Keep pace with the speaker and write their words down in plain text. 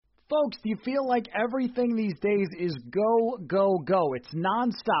Folks, do you feel like everything these days is go, go, go? It's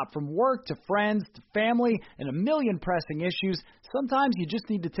nonstop from work to friends to family and a million pressing issues. Sometimes you just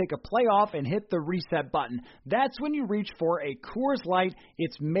need to take a play off and hit the reset button. That's when you reach for a Coors Light.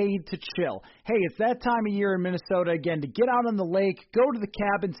 It's made to chill. Hey, it's that time of year in Minnesota again to get out on the lake, go to the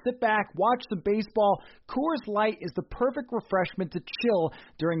cabin, sit back, watch some baseball. Coors Light is the perfect refreshment to chill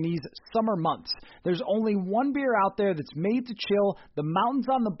during these summer months. There's only one beer out there that's made to chill. The mountains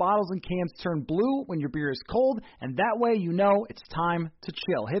on the bottles and cans turn blue when your beer is cold, and that way you know it's time to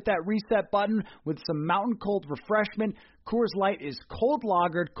chill. Hit that reset button with some mountain cold refreshment. Coors Light is cold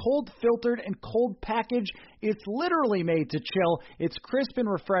lagered, cold filtered, and cold packaged. It's literally made to chill. It's crisp and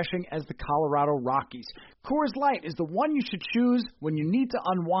refreshing as the Colorado Rockies. Coors Light is the one you should choose when you need to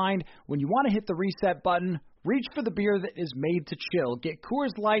unwind, when you want to hit the reset button. Reach for the beer that is made to chill. Get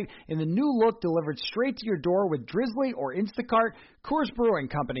Coors Light in the new look delivered straight to your door with Drizzly or Instacart. Coors Brewing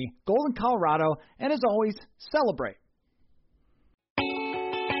Company, Golden, Colorado, and as always, celebrate.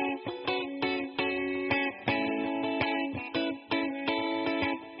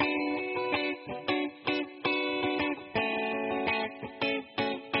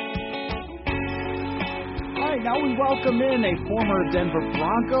 Now we welcome in a former Denver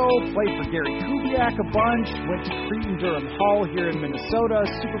Bronco, played for Gary Kubiak a bunch, went to Cretin-Derham Hall here in Minnesota,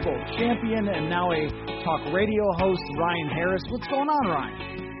 Super Bowl champion, and now a talk radio host, Ryan Harris. What's going on,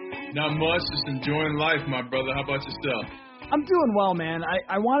 Ryan? Not much, just enjoying life, my brother. How about yourself? I'm doing well, man.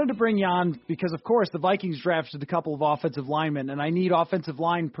 I wanted to bring you on because, of course, the Vikings drafted a couple of offensive linemen, and I need offensive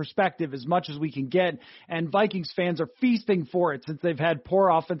line perspective as much as we can get, and Vikings fans are feasting for it since they've had poor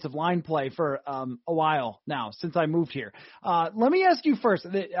offensive line play for a while now, since I moved here. Let me ask you first.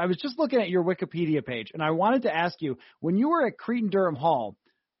 I was just looking at your Wikipedia page, and I wanted to ask you, when you were at Cretin-Derham Hall,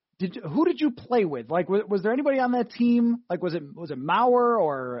 who did you play with? Like, was there anybody on that team? Like, was it Maurer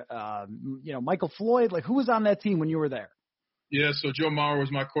or Michael Floyd? Like, who was on that team when you were there? Yeah, so Joe Maurer was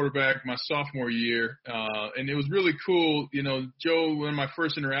my quarterback my sophomore year, and it was really cool. You know, Joe, one of my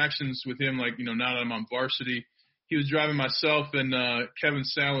first interactions with him, like, now that I'm on varsity, he was driving myself and Kevin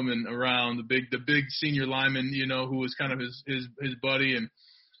Salomon around, the big senior lineman, who was kind of his buddy, and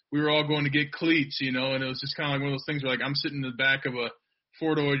we were all going to get cleats, and it was just kind of like one of those things where, like, I'm sitting in the back of a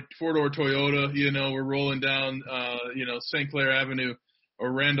four-door Toyota, we're rolling down, St. Clair Avenue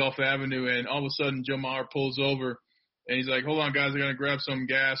or Randolph Avenue, and all of a sudden Joe Maurer pulls over. And he's like, hold on, guys, I got to grab some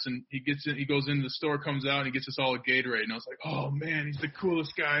gas. And he goes into the store, comes out, and he gets us all a Gatorade. And I was like, oh, man, he's the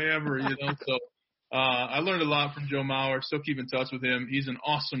coolest guy ever, So I learned a lot from Joe Maurer. Still keep in touch with him. He's an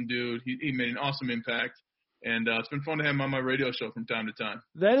awesome dude. He made an awesome impact. And it's been fun to have him on my radio show from time to time.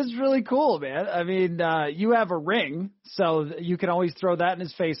 That is really cool, man. I mean, you have a ring, so you can always throw that in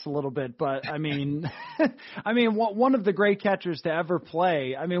his face a little bit. But, I mean, one of the great catchers to ever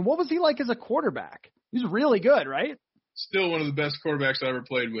play. I mean, what was he like as a quarterback? He's really good, right? Still one of the best quarterbacks I ever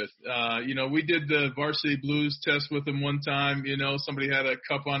played with. We did the varsity blues test with him one time. Somebody had a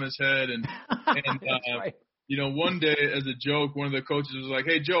cup on his head. And right. One day as a joke, one of the coaches was like,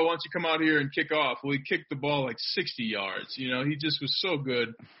 hey, Joe, why don't you come out here and kick off? Well, he kicked the ball like 60 yards. He just was so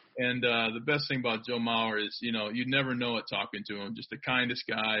good. And the best thing about Joe Maurer is, you'd never know it talking to him. Just the kindest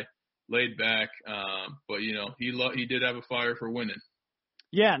guy, laid back. But, he did have a fire for winning.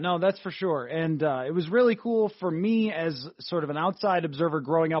 Yeah, no, that's for sure. And it was really cool for me as sort of an outside observer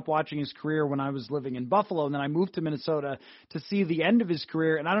growing up watching his career when I was living in Buffalo. And then I moved to Minnesota to see the end of his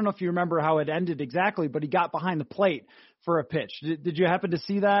career. And I don't know if you remember how it ended exactly, but he got behind the plate for a pitch. Did you happen to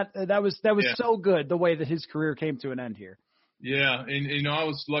see that? That was yeah. So good, the way that his career came to an end here. Yeah, and I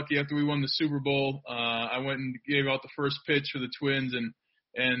was lucky after we won the Super Bowl. I went and gave out the first pitch for the Twins,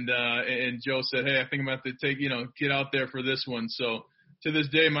 and Joe said, hey, I think I'm going to have to get out there for this one. So to this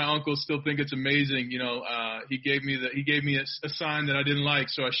day, my uncles still think it's amazing. He gave me a sign that I didn't like,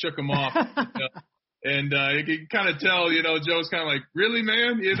 so I shook him off. And you can kind of tell, Joe's kind of like, really,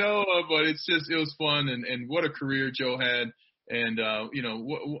 man, but it was fun, and what a career Joe had, and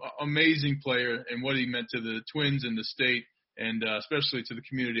amazing player, and what he meant to the Twins and the state, and especially to the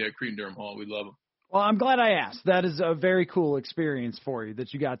community at Cretin-Derham Hall. We love him. Well, I'm glad I asked. That is a very cool experience for you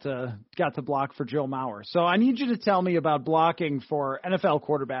that you got to block for Joe Maurer. So I need you to tell me about blocking for NFL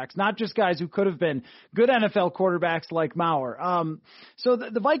quarterbacks, not just guys who could have been good NFL quarterbacks like Maurer. So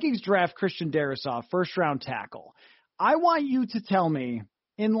the Vikings draft Christian Darrisaw, first-round tackle. I want you to tell me,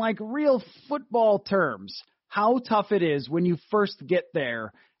 in like real football terms, how tough it is when you first get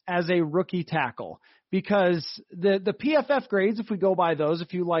there as a rookie tackle. Because the PFF grades, if we go by those,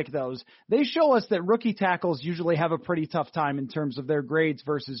 if you like those, they show us that rookie tackles usually have a pretty tough time in terms of their grades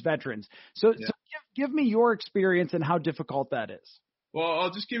versus veterans. So give me your experience and how difficult that is. Well,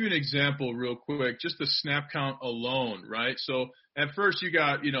 I'll just give you an example real quick, just the snap count alone, right? So at first you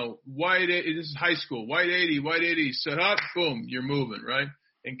got, white, this is high school, white 80, set up, boom, you're moving, right?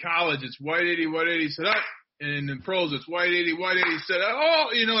 In college, it's white 80, set up. And in pros, it's white 80, set up. Oh,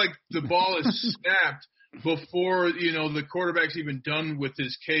 like the ball is snapped before, the quarterback's even done with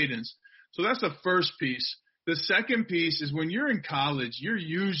his cadence. So that's the first piece. The second piece is when you're in college, you're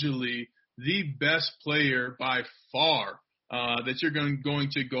usually the best player by far that you're going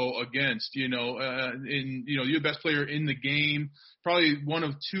to go against. You're the best player in the game, probably one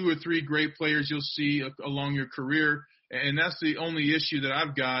of 2 or 3 great players you'll see along your career. And that's the only issue that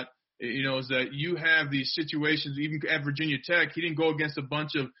I've got, is that you have these situations. Even at Virginia Tech, he didn't go against a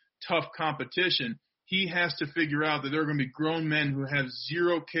bunch of tough competition. He has to figure out that there are going to be grown men who have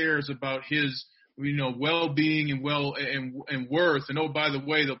zero cares about his well-being and worth. And, oh, by the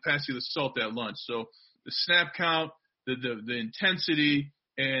way, they'll pass you the salt at lunch. So the snap count, the intensity,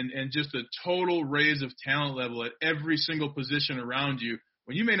 and just a total raise of talent level at every single position around you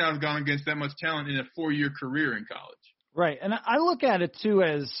when you may not have gone against that much talent in a 4-year career in college. Right. And I look at it, too,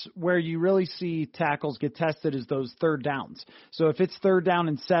 as where you really see tackles get tested is those third downs. So if it's 3rd down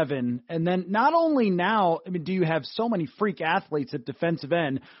and 7, and then not only now, do you have so many freak athletes at defensive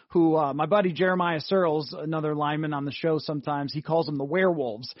end who my buddy Jeremiah Searles, another lineman on the show sometimes, he calls them the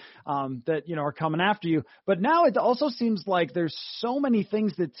werewolves that, are coming after you. But now it also seems like there's so many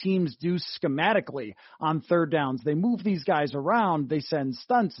things that teams do schematically on 3rd downs. They move these guys around. They send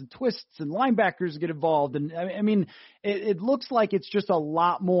stunts and twists, and linebackers get involved. And it looks like it's just a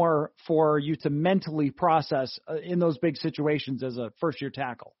lot more for you to mentally process in those big situations as a first-year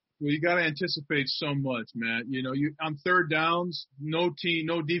tackle. Well, you got to anticipate so much, Matt. You on 3rd downs, no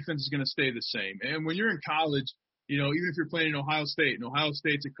defense is going to stay the same. And when you're in college, even if you're playing in Ohio State, and Ohio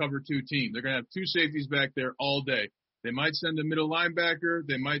State's a cover 2 team, they're going to have 2 safeties back there all day. They might send a middle linebacker,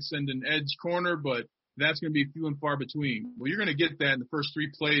 they might send an edge corner, but that's going to be few and far between. Well, you're going to get that in the first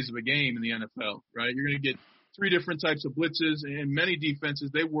 3 plays of a game in the NFL, right? You're going to get 3 different types of blitzes, and many defenses,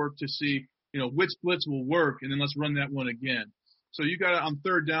 they work to see, which blitz will work, and then let's run that one again. So you got to, on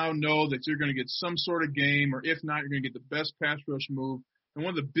 3rd down, know that you're going to get some sort of game, or if not, you're going to get the best pass rush move. And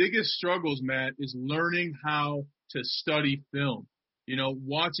one of the biggest struggles, Matt, is learning how to study film.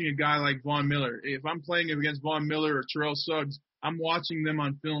 Watching a guy like Von Miller. If I'm playing against Von Miller or Terrell Suggs, I'm watching them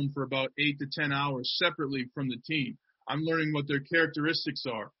on film for about 8 to 10 hours separately from the team. I'm learning what their characteristics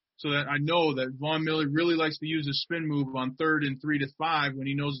are, so that I know that Von Miller really likes to use a spin move on 3rd and 3 to 5 when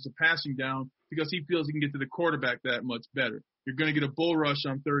he knows it's a passing down, because he feels he can get to the quarterback that much better. You're going to get a bull rush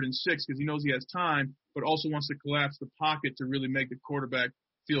on 3rd and 6 because he knows he has time, but also wants to collapse the pocket to really make the quarterback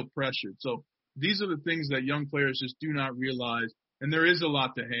feel pressured. So these are the things that young players just do not realize. And there is a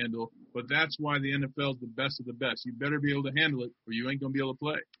lot to handle, but that's why the NFL is the best of the best. You better be able to handle it, or you ain't going to be able to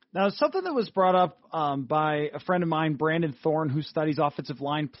play. Now, something that was brought up by a friend of mine, Brandon Thorne, who studies offensive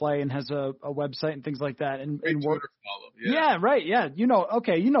line play and has a website and things like that. And Great Twitter follow. Yeah, right. Yeah.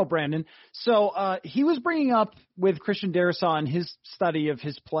 Brandon. So he was bringing up with Christian Darrisaw in his study of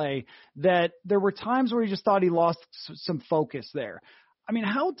his play that there were times where he just thought he lost some focus there.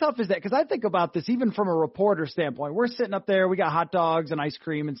 How tough is that? Because I think about this even from a reporter standpoint. We're sitting up there, we got hot dogs and ice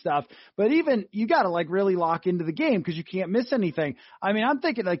cream and stuff, but even you got to really lock into the game because you can't miss anything. I'm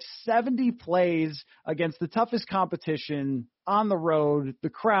thinking 70 plays against the toughest competition on the road, the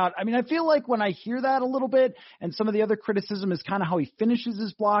crowd. I feel like when I hear that a little bit, and some of the other criticism is kind of how he finishes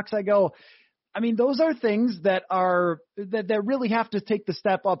his blocks, I go, those are things that really have to take the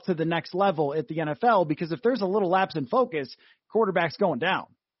step up to the next level at the NFL, because if there's a little lapse in focus, quarterback's going down.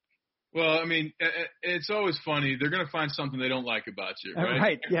 Well, it's always funny. They're going to find something they don't like about you, right?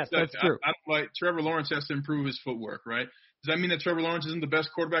 Right. Yes, that's true. Trevor Lawrence has to improve his footwork, right? Does that mean that Trevor Lawrence isn't the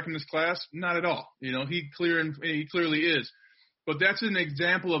best quarterback in this class? Not at all. He clearly is. But that's an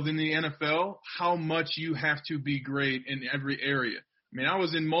example of, in the NFL, how much you have to be great in every area. I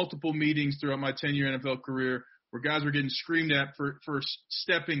was in multiple meetings throughout my 10-year NFL career where guys were getting screamed at for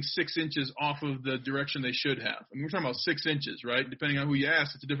stepping 6 inches off of the direction they should have. We're talking about 6 inches, right? Depending on who you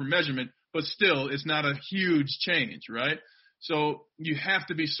ask, it's a different measurement, but still, it's not a huge change, right? So you have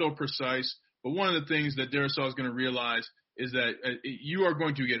to be so precise. But one of the things that Darrisaw is going to realize is that you are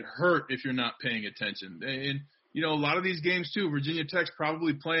going to get hurt if you're not paying attention. And a lot of these games too, Virginia Tech's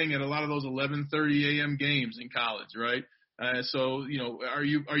probably playing at a lot of those 11:30 a.m. games in college, right? So are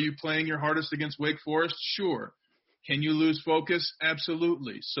you playing your hardest against Wake Forest? Sure. Can you lose focus?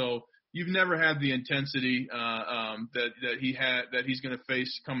 Absolutely. So you've never had the intensity that he's going to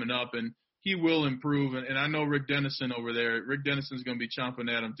face coming up, and he will improve. And I know Rick Dennison over there. Rick Dennison's going to be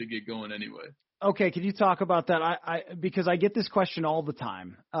chomping at him to get going anyway. Okay, can you talk about that? Because I get this question all the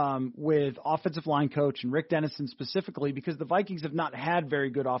time with offensive line coach and Rick Dennison specifically, because the Vikings have not had very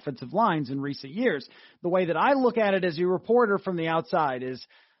good offensive lines in recent years. The way that I look at it as a reporter from the outside is,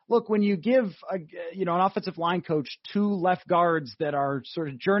 look, when you give an offensive line coach two left guards that are sort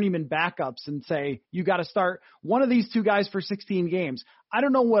of journeyman backups and say you got to start one of these two guys for 16 games, I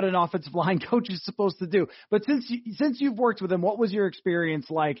don't know what an offensive line coach is supposed to do. But since you've worked with him, what was your experience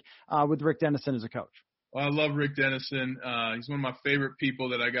like with Rick Dennison as a coach? Well, I love Rick Dennison. He's one of my favorite people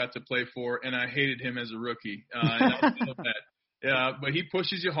that I got to play for, and I hated him as a rookie. And I love that. Yeah, but he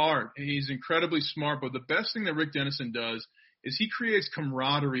pushes you hard. He's incredibly smart. But the best thing that Rick Dennison does is he creates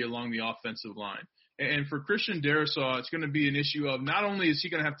camaraderie along the offensive line. And for Christian Darrisaw, it's going to be an issue of not only is he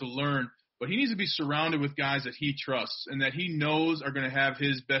going to have to learn, but he needs to be surrounded with guys that he trusts and that he knows are going to have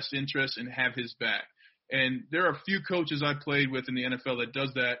his best interests and have his back. And there are a few coaches I played with in the NFL that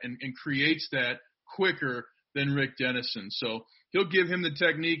does that and creates that quicker than Rick Dennison. So he'll give him the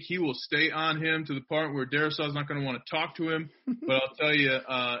technique. He will stay on him to the point where Darrisaw's not going to want to talk to him. But I'll tell you,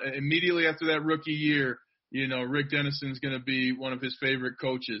 immediately after that rookie year, Rick Dennison's going to be one of his favorite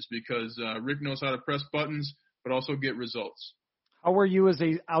coaches because Rick knows how to press buttons but also get results. How were you as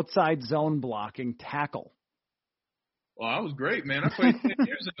a outside zone blocking tackle? Well, I was great, man. I played 10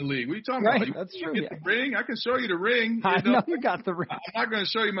 years in the league. What are you talking right, about? That's you true. Get the ring? I can show you the ring. I know you got the ring. I'm not going to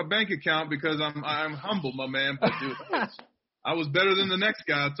show you my bank account because I'm humble, my man. But dude, I was better than the next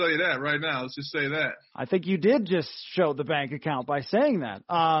guy. I'll tell you that right now. Let's just say that. I think you did just show the bank account by saying that.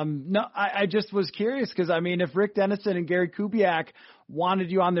 No, I just was curious because, I mean, if Rick Dennison and Gary Kubiak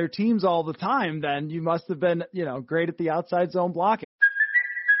wanted you on their teams all the time, then you must have been, great at the outside zone blocking.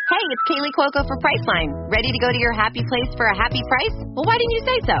 Hey, it's Kaylee Cuoco for Priceline. Ready to go to your happy place for a happy price? Well, why didn't you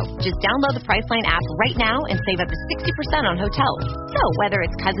say so? Just download the Priceline app right now and save up to 60% on hotels. So whether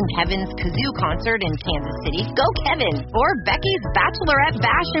it's Cousin Kevin's Kazoo concert in Kansas City, go Kevin, or Becky's Bachelorette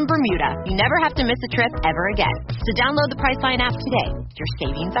Bash in Bermuda, you never have to miss a trip ever again. So download the Priceline app today. Your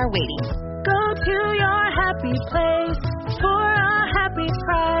savings are waiting. Go to your happy place for a happy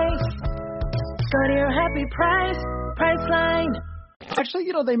price. Go to your happy price, Priceline.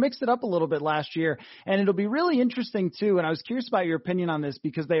 Actually, they mixed it up a little bit last year, and it'll be really interesting, too, and I was curious about your opinion on this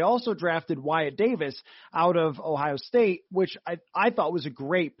because they also drafted Wyatt Davis out of Ohio State, which I thought was a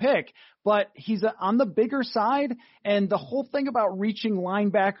great pick, but he's on the bigger side, and the whole thing about reaching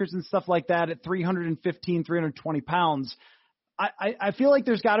linebackers and stuff like that at 315, 320 pounds, I feel like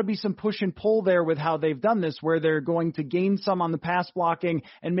there's got to be some push and pull there with how they've done this, where they're going to gain some on the pass blocking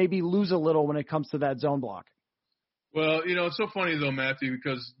and maybe lose a little when it comes to that zone block. Well, it's so funny, though, Matthew,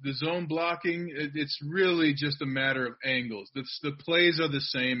 because the zone blocking, it's really just a matter of angles. The plays are the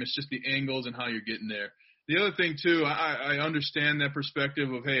same. It's just the angles and how you're getting there. The other thing, too, I understand that perspective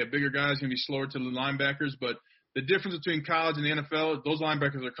of, hey, a bigger guy is going to be slower to the linebackers, but the difference between college and the NFL, those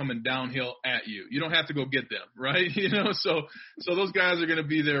linebackers are coming downhill at you. You don't have to go get them, right? So those guys are going to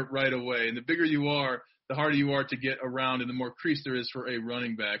be there right away. And the bigger you are, the harder you are to get around and the more crease there is for a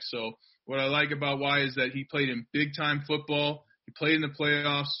running back. So what I like about Wyatt is that he played in big-time football. He played in the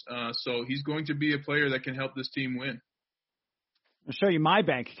playoffs, so he's going to be a player that can help this team win. I'll show you my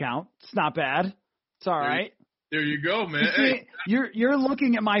bank account. It's not bad. It's all right. There you go, man. You're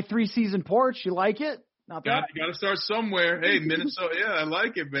looking at my 3-season porch. You like it? Not bad. Got to start somewhere. Hey, Minnesota. Yeah, I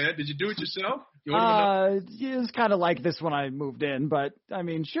like it, man. Did you do it yourself? It was kind of like this when I moved in, but I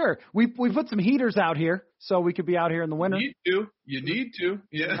mean, sure. We put some heaters out here so we could be out here in the winter. You need to.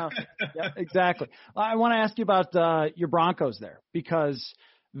 Yeah. Yeah, exactly. I want to ask you about your Broncos there because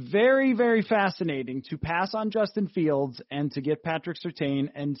very, very fascinating to pass on Justin Fields and to get Patrick Surtain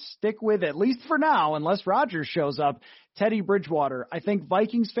and stick with, at least for now, unless Rodgers shows up, Teddy Bridgewater. I think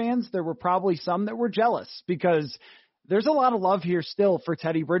Vikings fans, there were probably some that were jealous because there's a lot of love here still for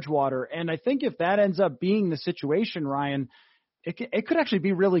Teddy Bridgewater. And I think if that ends up being the situation, Ryan, it could actually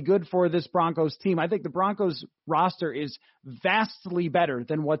be really good for this Broncos team. I think the Broncos roster is vastly better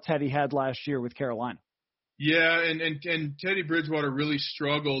than what Teddy had last year with Carolina. Yeah, and Teddy Bridgewater really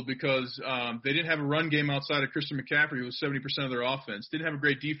struggled because they didn't have a run game outside of Christian McCaffrey, who was 70% of their offense. Didn't have a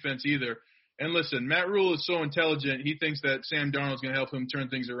great defense either. And listen, Matt Rule is so intelligent, he thinks that Sam Darnold's going to help him turn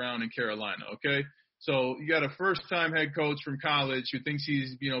things around in Carolina, okay? So you got a first-time head coach from college who thinks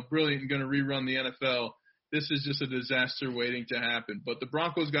he's, brilliant and going to rerun the NFL. This is just a disaster waiting to happen. But the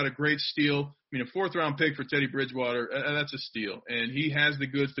Broncos got a great steal. I mean, a fourth-round pick for Teddy Bridgewater, that's a steal. And he has the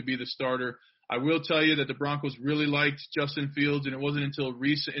goods to be the starter. I will tell you that the Broncos really liked Justin Fields, and it wasn't until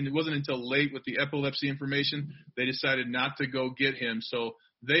late with the epilepsy information they decided not to go get him. So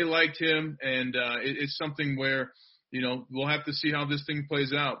they liked him, and it's something where we'll have to see how this thing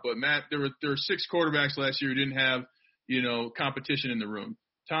plays out. But Matt, there were 6 quarterbacks last year who didn't have, competition in the room.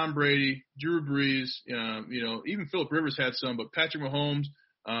 Tom Brady, Drew Brees, even Phillip Rivers had some, but Patrick Mahomes,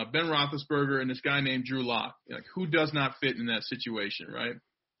 Ben Roethlisberger, and this guy named Drew Lock. Like, who does not fit in that situation, right?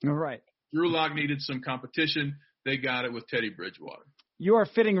 All right. Drew Lock needed some competition. They got it with Teddy Bridgewater. You are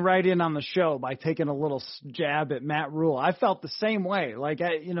fitting right in on the show by taking a little jab at Matt Rule. I felt the same way. Like,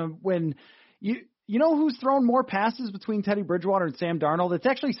 when you know who's thrown more passes between Teddy Bridgewater and Sam Darnold? It's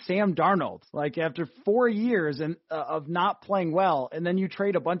actually Sam Darnold. Like, after 4 years of not playing well, and then you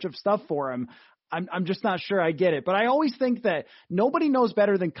trade a bunch of stuff for him, I'm just not sure I get it. But I always think that nobody knows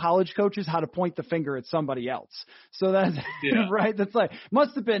better than college coaches how to point the finger at somebody else. So that's right. That's like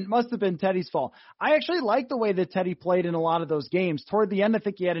must have been Teddy's fault. I actually like the way that Teddy played in a lot of those games. Toward the end, I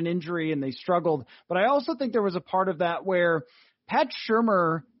think he had an injury and they struggled. But I also think there was a part of that where Pat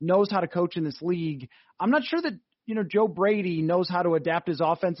Shurmur knows how to coach in this league. I'm not sure that Joe Brady knows how to adapt his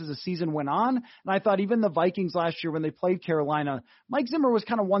offense as the season went on. And I thought even the Vikings last year when they played Carolina, Mike Zimmer was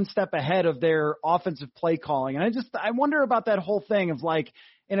kind of one step ahead of their offensive play calling. And I wonder about that whole thing of, like,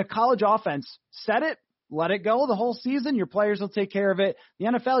 in a college offense, set it, let it go the whole season. Your players will take care of it. The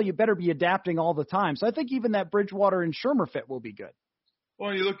NFL, you better be adapting all the time. So I think even that Bridgewater and Shurmur fit will be good.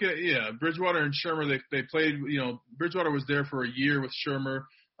 Well, you look at, Bridgewater and Shurmur, they played, Bridgewater was there for a year with Shurmur.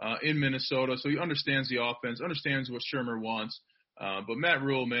 In Minnesota, so he understands the offense, understands what Shurmur wants. But Matt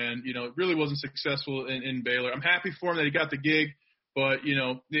Rule, man, really wasn't successful in Baylor. I'm happy for him that he got the gig, but,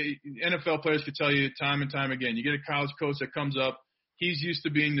 the NFL players could tell you time and time again, you get a college coach that comes up, he's used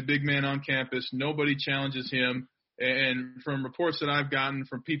to being the big man on campus, nobody challenges him, and from reports that I've gotten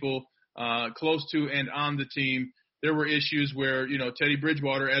from people close to and on the team, there were issues where, Teddy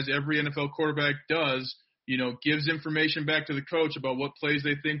Bridgewater, as every NFL quarterback does, gives information back to the coach about what plays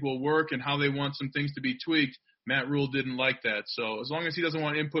they think will work and how they want some things to be tweaked. Matt Rule didn't like that. So as long as he doesn't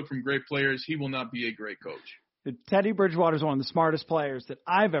want input from great players, he will not be a great coach. Teddy Bridgewater is one of the smartest players that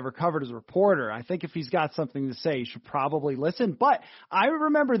I've ever covered as a reporter. I think if he's got something to say, you should probably listen. But I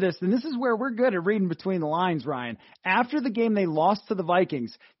remember this, and this is where we're good at reading between the lines, Ryan. After the game they lost to the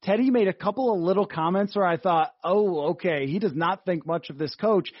Vikings, Teddy made a couple of little comments where I thought, oh, okay, he does not think much of this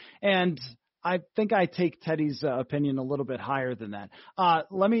coach. And I think I take Teddy's opinion a little bit higher than that. Sorry,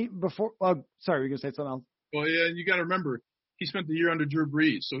 were you going to say something else? Well, yeah, you got to remember, he spent the year under Drew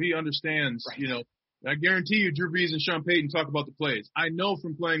Brees, so he understands, right. I guarantee you Drew Brees and Sean Payton talk about the plays. I know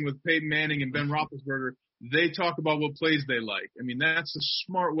from playing with Peyton Manning and Ben Roethlisberger, they talk about what plays they like. I mean, that's a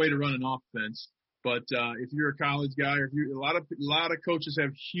smart way to run an offense. But if you're a college guy, or if you're, a lot of coaches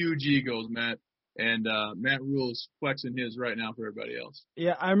have huge egos, Matt. And Matt Rule's flexing his right now for everybody else.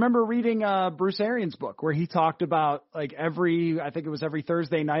 Yeah, I remember reading Bruce Arians' book where he talked about, like, every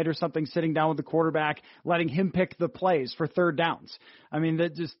Thursday night or something, sitting down with the quarterback, letting him pick the plays for third downs. I mean,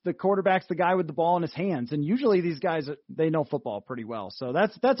 the quarterback's the guy with the ball in his hands, and usually these guys, they know football pretty well. So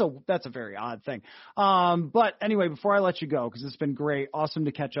that's a very odd thing. But anyway, before I let you go, because it's been great, awesome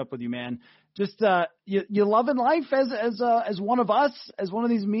to catch up with you, man. Just you loving life as one of us, as one of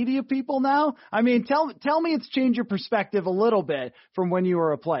these media people now. I mean, tell me it's changed your perspective a little bit from when you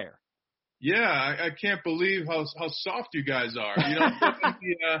were a player. Yeah, I can't believe how soft you guys are.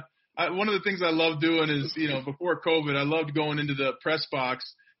 One of the things I love doing is, before COVID, I loved going into the press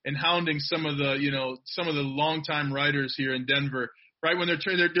box and hounding some of the longtime writers here in Denver. Right when they're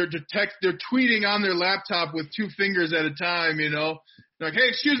tweeting on their laptop with 2 fingers at a time, They're like, hey,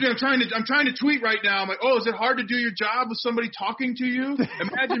 excuse me, I'm trying to tweet right now. I'm like, oh, is it hard to do your job with somebody talking to you?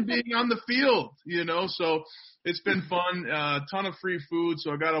 Imagine being on the field, So it's been fun. Ton of free food,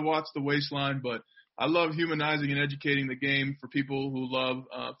 so I got to watch the waistline. But I love humanizing and educating the game for people who love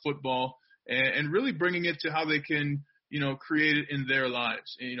football and really bringing it to how they can, create it in their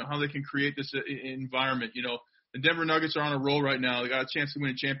lives. And, how they can create this environment. The Denver Nuggets are on a roll right now. They got a chance to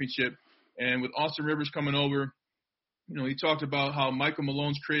win a championship. And with Austin Rivers coming over, he talked about how Michael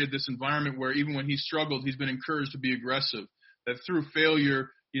Malone's created this environment where even when he struggled, he's been encouraged to be aggressive, that through failure,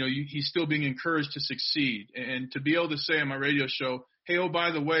 he's still being encouraged to succeed. And to be able to say on my radio show, hey, oh,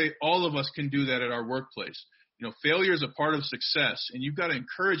 by the way, all of us can do that at our workplace. Failure is a part of success, and you've got to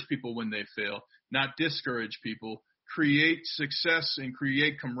encourage people when they fail, not discourage people. Create success and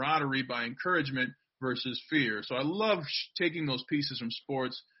create camaraderie by encouragement versus fear. So I love taking those pieces from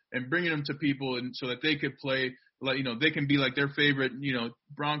sports and bringing them to people and so that they could play, they can be like their favorite,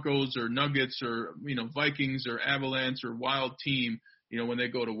 Broncos or Nuggets or, Vikings or Avalanche or Wild team, when they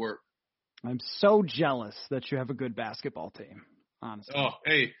go to work. I'm so jealous that you have a good basketball team, honestly. Oh,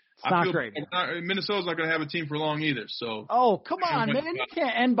 hey, It's not great. Minnesota's not going to have a team for long either. So. Oh, come on, man. You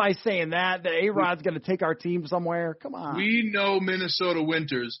can't end by saying that A-Rod's going to take our team somewhere. Come on. We know Minnesota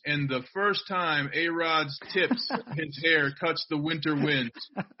winters, and the first time A-Rod's tips his hair cuts the winter winds,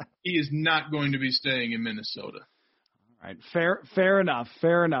 he is not going to be staying in Minnesota. All right, fair enough.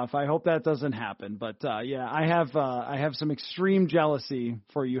 I hope that doesn't happen, but yeah, I have some extreme jealousy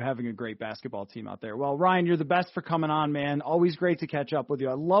for you having a great basketball team out there. Well, Ryan, you're the best for coming on, man. Always great to catch up with you.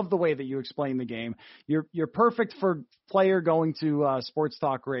 I love the way that you explain the game. You're perfect for player going to sports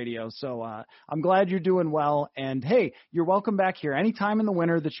talk radio. So I'm glad you're doing well. And hey, you're welcome back here anytime in the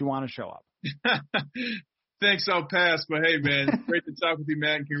winter that you want to show up. Thanks, I'll pass. But hey, man, great to talk with you,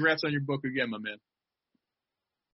 Matt, and congrats on your book again, my man.